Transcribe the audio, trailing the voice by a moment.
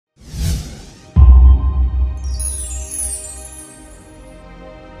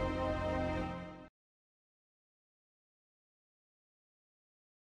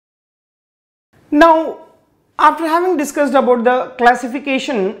Now, after having discussed about the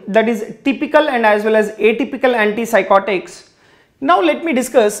classification, that is typical and as well as atypical antipsychotics, now let me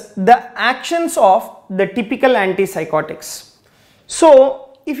discuss the actions of the typical antipsychotics.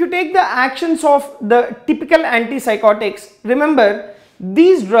 So, if you take the actions of the typical antipsychotics, remember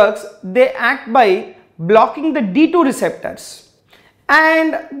these drugs, they act by blocking the D2 receptors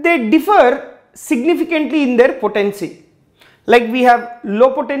and they differ significantly in their potency. Like we have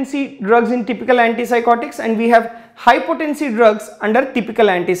low potency drugs in typical antipsychotics and we have high potency drugs under typical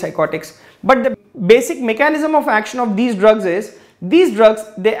antipsychotics. But the basic mechanism of action of these drugs is, these drugs,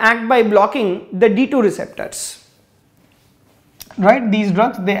 they act by blocking the D2 receptors. Right? These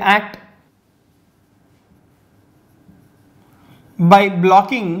drugs, they act by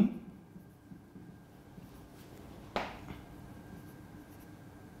blocking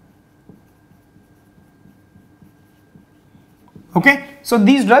so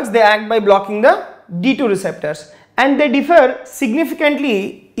these drugs, they act by blocking the D2 receptors and they differ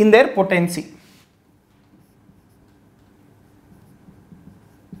significantly in their potency.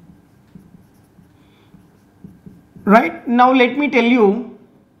 Right, now let me tell you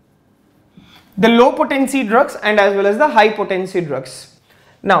the low potency drugs and as well as the high potency drugs.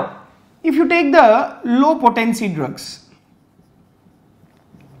 Now, if you take the low potency drugs,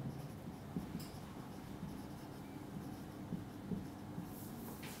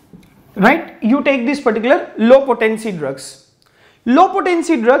 right, you take this particular low potency drugs. Low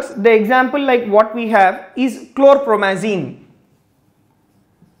potency drugs, the example like what we have is chlorpromazine.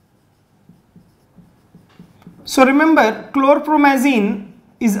 So remember, chlorpromazine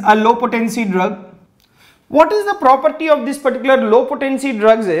is a low potency drug. What is the property of this particular low potency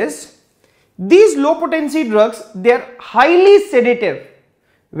drugs is, these low potency drugs, they are highly sedative,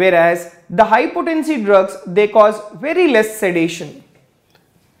 whereas the high potency drugs, they cause very less sedation.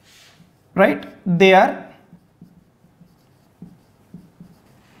 Right, they are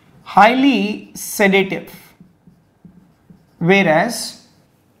highly sedative, whereas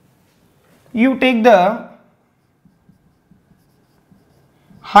you take the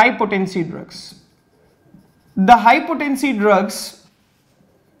high potency drugs. The high potency drugs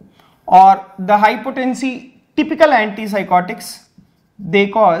or the high potency typical antipsychotics, they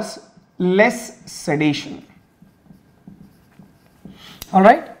cause less sedation.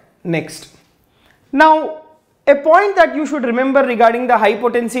 Alright, next. Now, a point that you should remember regarding the high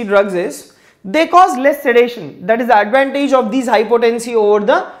potency drugs is, they cause less sedation. That is the advantage of these high potency over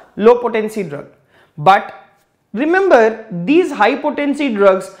the low potency drug. But remember, these high potency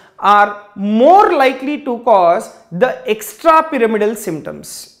drugs are more likely to cause the extrapyramidal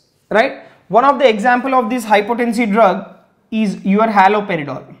symptoms, right? One of the example of this high potency drug is your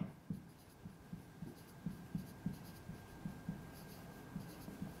haloperidol.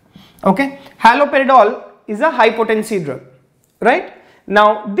 Okay, haloperidol is a high potency drug, right?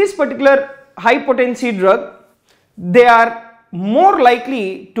 Now, this particular high potency drug, they are more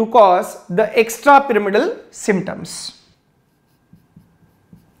likely to cause the extrapyramidal symptoms.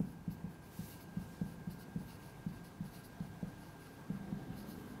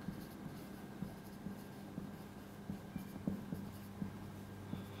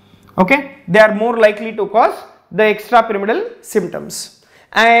 Okay, they are more likely to cause the extrapyramidal symptoms,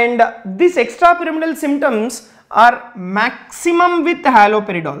 and these extrapyramidal symptoms are maximum with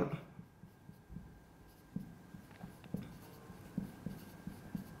haloperidol.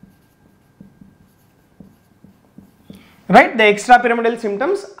 Right, the extrapyramidal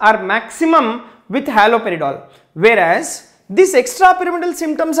symptoms are maximum with haloperidol, whereas these extrapyramidal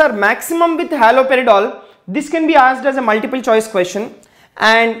symptoms are maximum with haloperidol. This can be asked as a multiple choice question,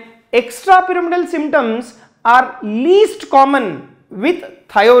 and extrapyramidal symptoms are least common with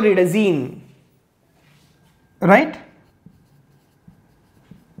thioridazine, right?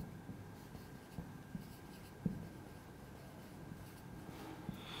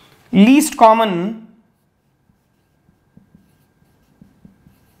 Least common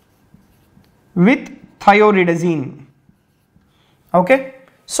with thioridazine. Okay,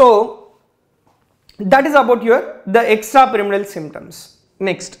 so that is about the extrapyramidal symptoms.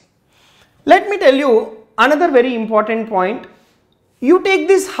 Next, let me tell you another very important point. You take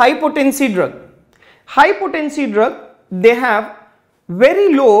this high potency drug. High potency drug, they have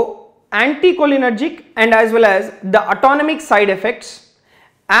very low anticholinergic and as well as the autonomic side effects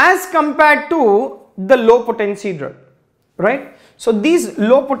as compared to the low potency drug, right? So these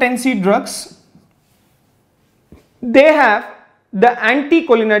low potency drugs, they have the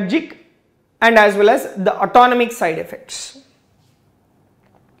anticholinergic and as well as the autonomic side effects.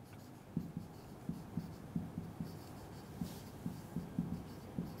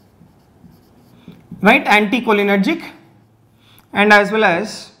 right, anticholinergic and as well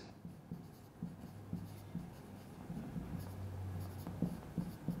as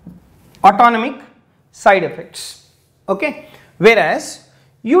autonomic side effects. Okay, whereas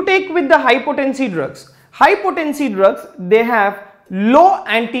you take with the high potency drugs, they have low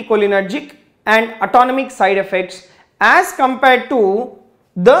anticholinergic and autonomic side effects as compared to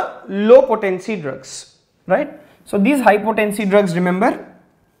the low potency drugs, right. So these high potency drugs, remember,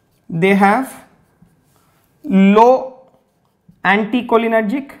 they have low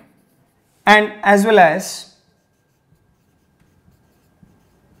anticholinergic and as well as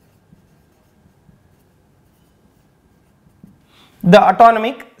the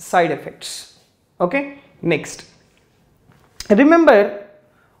autonomic side effects. Okay, next, remember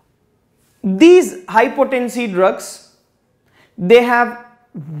these high potency drugs, they have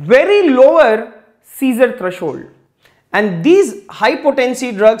very lower seizure threshold, and these high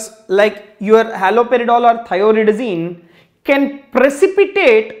potency drugs like your haloperidol or thioridazine can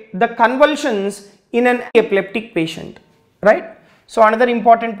precipitate the convulsions in an epileptic patient, right. So another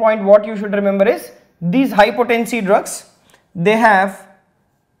important point what you should remember is these high potency drugs, they have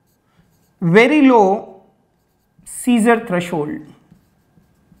very low seizure threshold,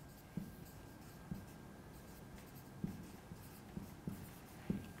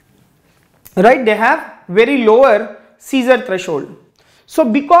 right, they have very lower seizure threshold. So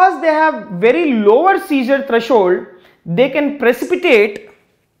because they have very lower seizure threshold, they can precipitate,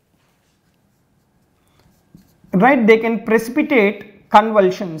 right, they can precipitate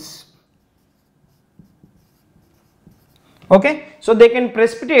convulsions. Okay, so they can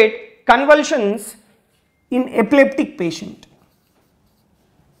precipitate convulsions in epileptic patient.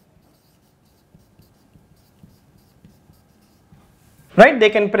 Right, they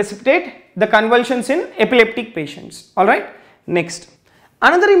can precipitate the convulsions in epileptic patients. All right, next,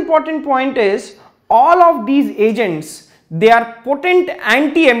 another important point is all of these agents, they are potent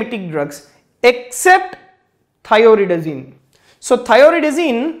anti-emetic drugs except thioridazine. So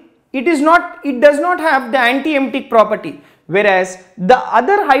thioridazine, it does not have the anti-emetic property, whereas the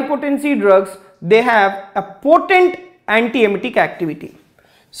other high potency drugs, they have a potent anti-emetic activity.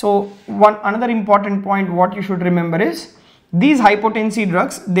 So another important point what you should remember is these high potency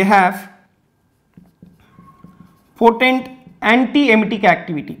drugs, they have potent anti-emetic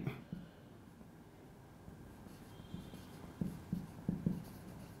activity.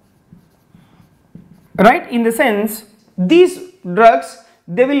 Right, in the sense these drugs,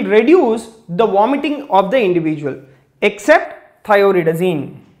 they will reduce the vomiting of the individual except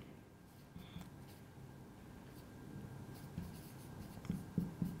thioridazine.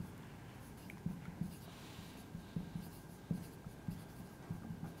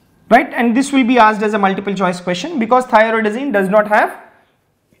 Right, and this will be asked as a multiple choice question because thioridazine does not have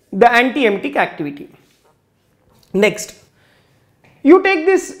the anti-emetic activity. Next, you take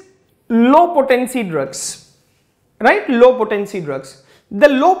this low potency drugs, right, low potency drugs. The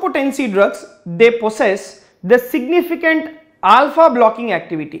low potency drugs, they possess the significant alpha blocking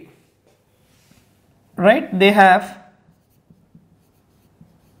activity, right, they have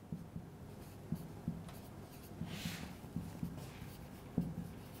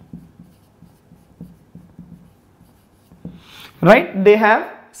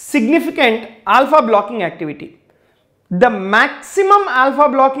significant alpha blocking activity. The maximum alpha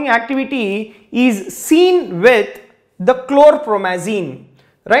blocking activity is seen with the chlorpromazine,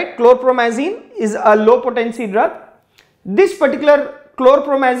 right. Chlorpromazine is a low potency drug. This particular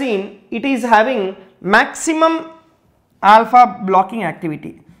chlorpromazine, it is having maximum alpha blocking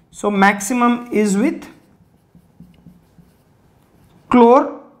activity. So maximum is with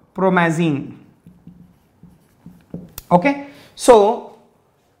chlorpromazine. Okay, so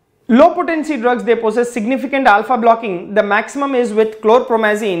low potency drugs, they possess significant alpha blocking. The maximum is with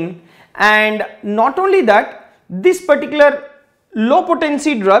chlorpromazine, and not only that, this particular low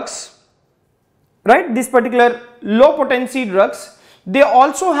potency drugs, right, this particular low potency drugs, they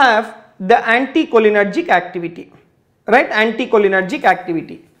also have the anticholinergic activity, right, anticholinergic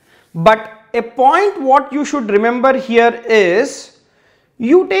activity. But a point what you should remember here is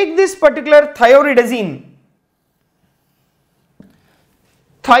you take this particular thioridazine.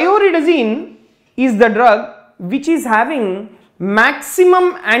 Thioridazine is the drug which is having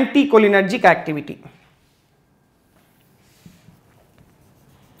maximum anticholinergic activity,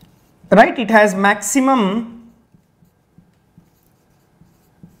 right, it has maximum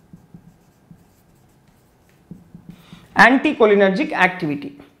anticholinergic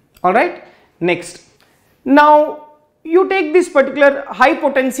activity. All right, next, now you take this particular high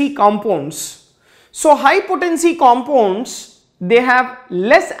potency compounds. So high potency compounds, they have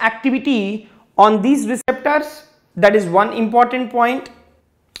less activity on these receptors. That is one important point.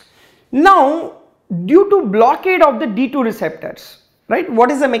 Now, due to blockade of the D2 receptors, right,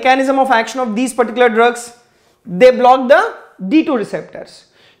 what is the mechanism of action of these particular drugs? They block the D2 receptors.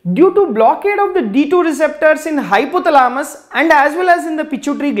 Due to blockade of the D2 receptors in hypothalamus and as well as in the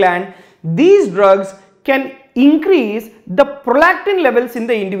pituitary gland, these drugs can increase the prolactin levels in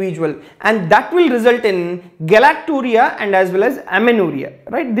the individual, and that will result in galacturia and as well as amenorrhea,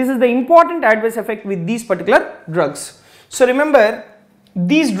 right? This is the important adverse effect with these particular drugs. So remember,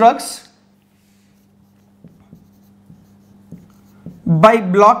 these drugs, by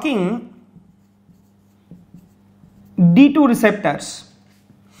blocking D2 receptors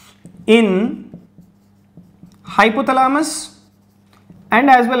in hypothalamus and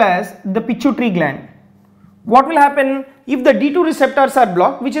as well as the pituitary gland, what will happen if the D2 receptors are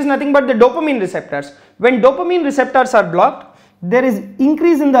blocked, which is nothing but the dopamine receptors? When dopamine receptors are blocked, there is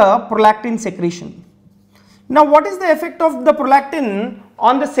increase in the prolactin secretion. Now, what is the effect of the prolactin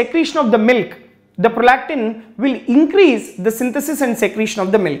on the secretion of the milk? The prolactin will increase the synthesis and secretion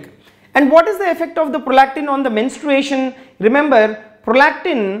of the milk. And what is the effect of the prolactin on the menstruation? Remember,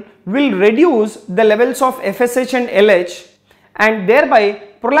 prolactin will reduce the levels of FSH and LH, and thereby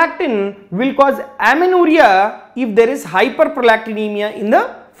prolactin will cause amenorrhea if there is hyperprolactinemia in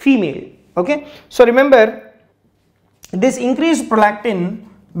the female. Okay, so remember, this increased prolactin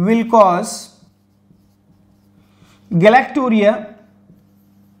will cause galacturia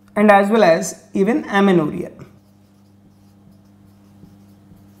and as well as even amenorrhea,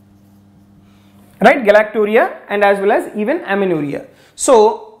 right? Galacturia and as well as even amenorrhea.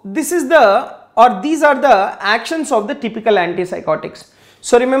 So this is these are the actions of the typical antipsychotics.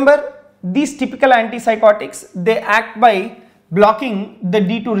 So remember, these typical antipsychotics, they act by blocking the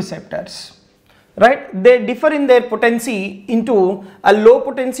D2 receptors, right? They differ in their potency into a low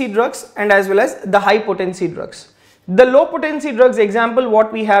potency drugs and as well as the high potency drugs. The low potency drugs example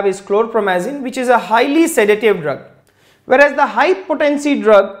what we have is chlorpromazine, which is a highly sedative drug, whereas the high potency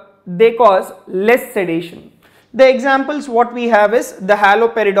drug, they cause less sedation. The examples what we have is the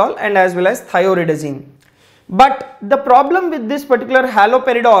haloperidol and as well as thioridazine. But the problem with this particular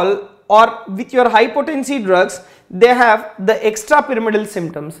haloperidol or with your high potency drugs, they have the extrapyramidal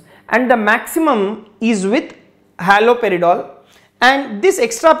symptoms, and the maximum is with haloperidol, and these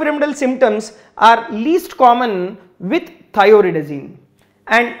extrapyramidal symptoms are least common with thioridazine.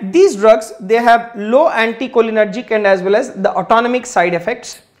 And these drugs, they have low anticholinergic and as well as the autonomic side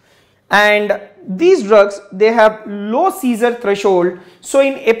effects, and these drugs, they have low seizure threshold, so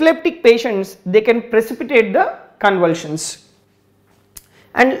in epileptic patients they can precipitate the convulsions.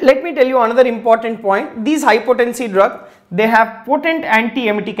 And let me tell you another important point, these high potency drugs, they have potent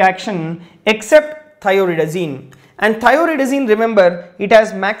antiemetic action except thioridazine, and thioridazine, remember, it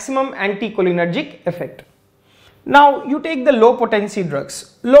has maximum anticholinergic effect. Now you take the low potency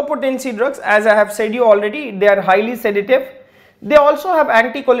drugs. Low potency drugs, as I have said you already, they are highly sedative. They also have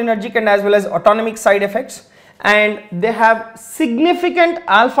anticholinergic and as well as autonomic side effects, and they have significant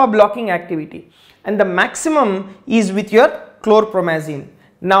alpha blocking activity, and the maximum is with your chlorpromazine.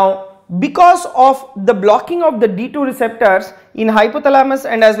 Now, because of the blocking of the D2 receptors in hypothalamus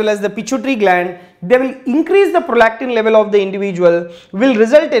and as well as the pituitary gland, they will increase the prolactin level of the individual, will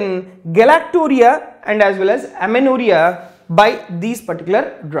result in galacturia and as well as amenorrhea by these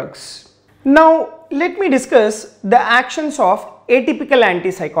particular drugs. Now, let me discuss the actions of atypical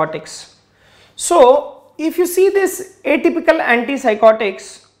antipsychotics. So, if you see this atypical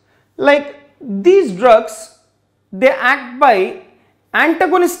antipsychotics, like these drugs, they act by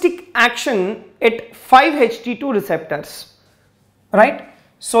antagonistic action at 5-HT2 receptors, right?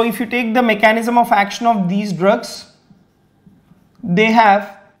 So, if you take the mechanism of action of these drugs, they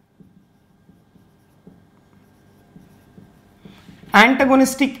have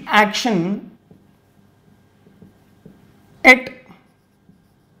antagonistic action at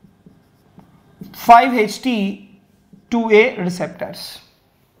 5-HT2A receptors,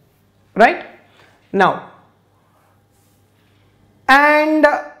 right? Now, and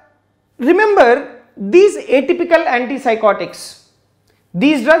remember, these atypical antipsychotics,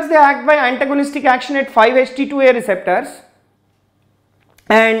 these drugs, they act by antagonistic action at 5-HT2A receptors,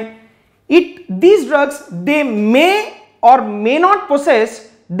 and these drugs, they may or may not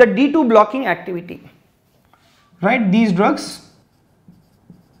possess the D2 blocking activity, right? These drugs,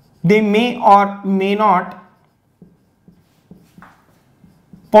 they may or may not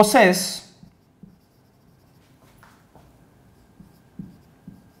possess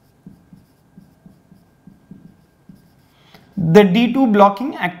the D2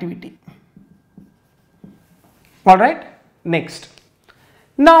 blocking activity. Alright, next.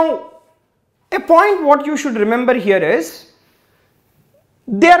 Now, a point what you should remember here is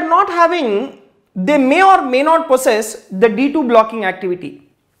they may or may not possess the D2 blocking activity.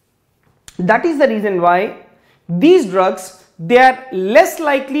 That is the reason why these drugs, they are less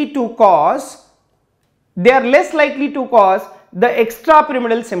likely to cause the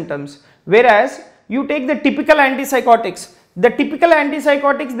extrapyramidal symptoms, whereas you take the typical antipsychotics. The typical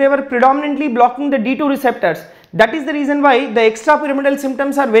antipsychotics, they were predominantly blocking the D2 receptors. That is the reason why the extrapyramidal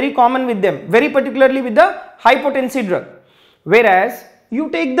symptoms are very common with them, very particularly with the high potency drug. Whereas you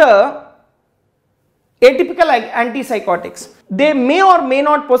take the atypical antipsychotics, they may or may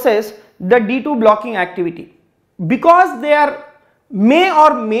not possess the D2 blocking activity. Because they may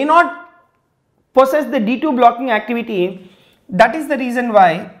or may not possess the D2 blocking activity, that is the reason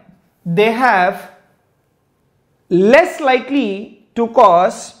why they have less likely to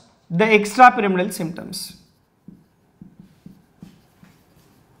cause the extrapyramidal symptoms.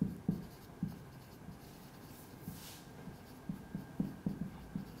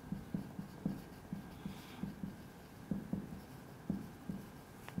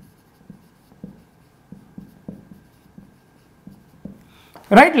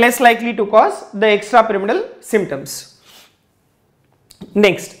 Right, less likely to cause the extrapyramidal symptoms.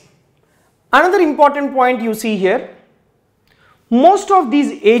 Next, another important point you see here, most of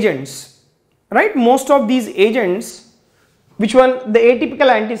these agents, right, which one, the atypical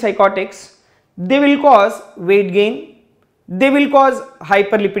antipsychotics, they will cause weight gain, they will cause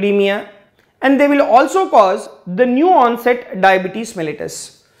hyperlipidemia, and they will also cause the new onset diabetes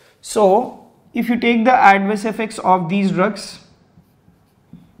mellitus. So if you take the adverse effects of these drugs,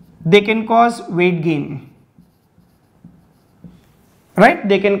 they can cause weight gain, right,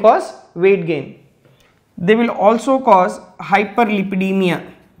 they can cause weight gain. They will also cause hyperlipidemia,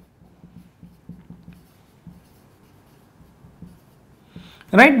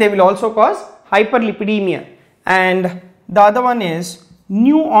 right, they will also cause hyperlipidemia, and the other one is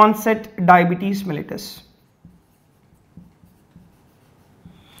new onset diabetes mellitus,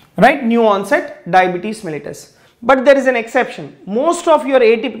 right, new onset diabetes mellitus. But there is an exception. Most of your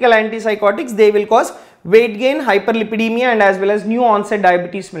atypical antipsychotics, they will cause weight gain, hyperlipidemia, and as well as new onset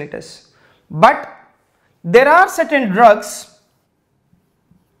diabetes mellitus. But there are certain drugs,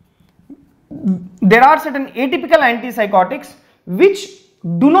 there are certain atypical antipsychotics which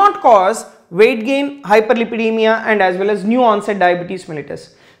do not cause weight gain, hyperlipidemia, and as well as new onset diabetes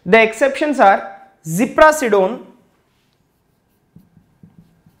mellitus. The exceptions are ziprasidone,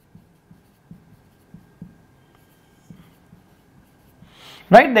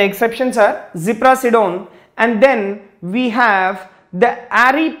 right, the exceptions are ziprasidone, and then we have the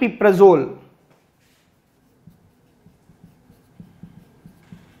aripiprazole,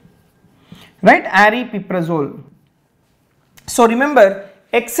 right, aripiprazole. So remember,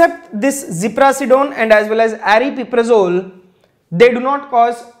 except this ziprasidone and as well as aripiprazole, they do not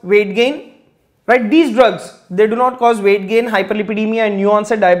cause weight gain, right, these drugs, they do not cause weight gain, hyperlipidemia, and new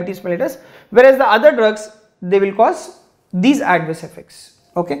onset diabetes mellitus, whereas the other drugs, they will cause these adverse effects.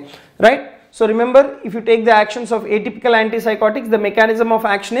 Okay, right. So remember, if you take the actions of atypical antipsychotics, the mechanism of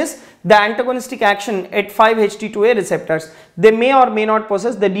action is the antagonistic action at 5-HT2A receptors. They may or may not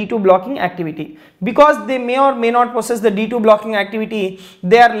possess the D2 blocking activity. Because they may or may not possess the D2 blocking activity,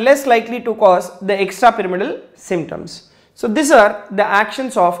 they are less likely to cause the extrapyramidal symptoms. So these are the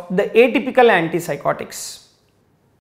actions of the atypical antipsychotics.